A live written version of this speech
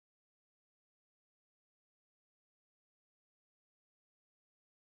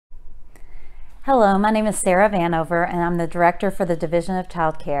Hello, my name is Sarah Vanover, and I'm the Director for the Division of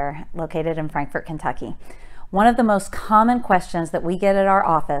Child Care located in Frankfort, Kentucky. One of the most common questions that we get at our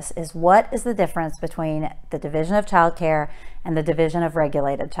office is what is the difference between the Division of Child Care and the Division of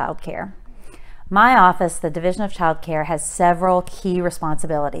Regulated Child Care? My office, the Division of Child Care, has several key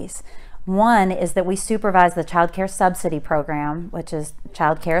responsibilities. One is that we supervise the Child Care Subsidy Program, which is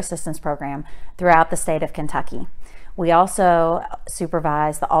Child Care Assistance Program, throughout the state of Kentucky. We also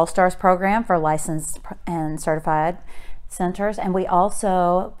supervise the All-Stars program for licensed and certified centers, and we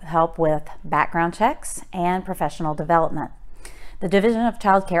also help with background checks and professional development. The Division of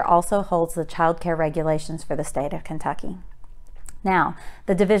Child Care also holds the child care regulations for the state of Kentucky. Now,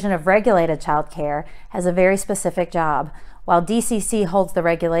 the Division of Regulated Child Care has a very specific job. While DCC holds the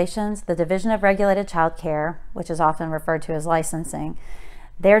regulations, the Division of Regulated Child Care, which is often referred to as licensing,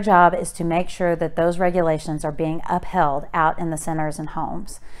 their job is to make sure that those regulations are being upheld out in the centers and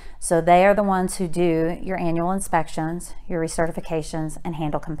homes. So they are the ones who do your annual inspections, your recertifications, and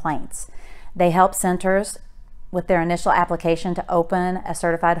handle complaints. They help centers with their initial application to open a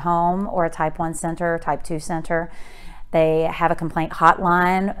certified home or a Type 1 center or Type 2 center. They have a complaint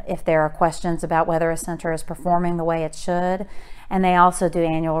hotline if there are questions about whether a center is performing the way it should, and they also do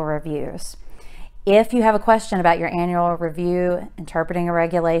annual reviews. If you have a question about your annual review, interpreting a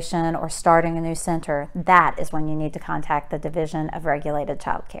regulation, or starting a new center, that is when you need to contact the Division of Regulated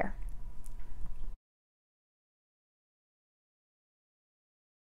Child Care.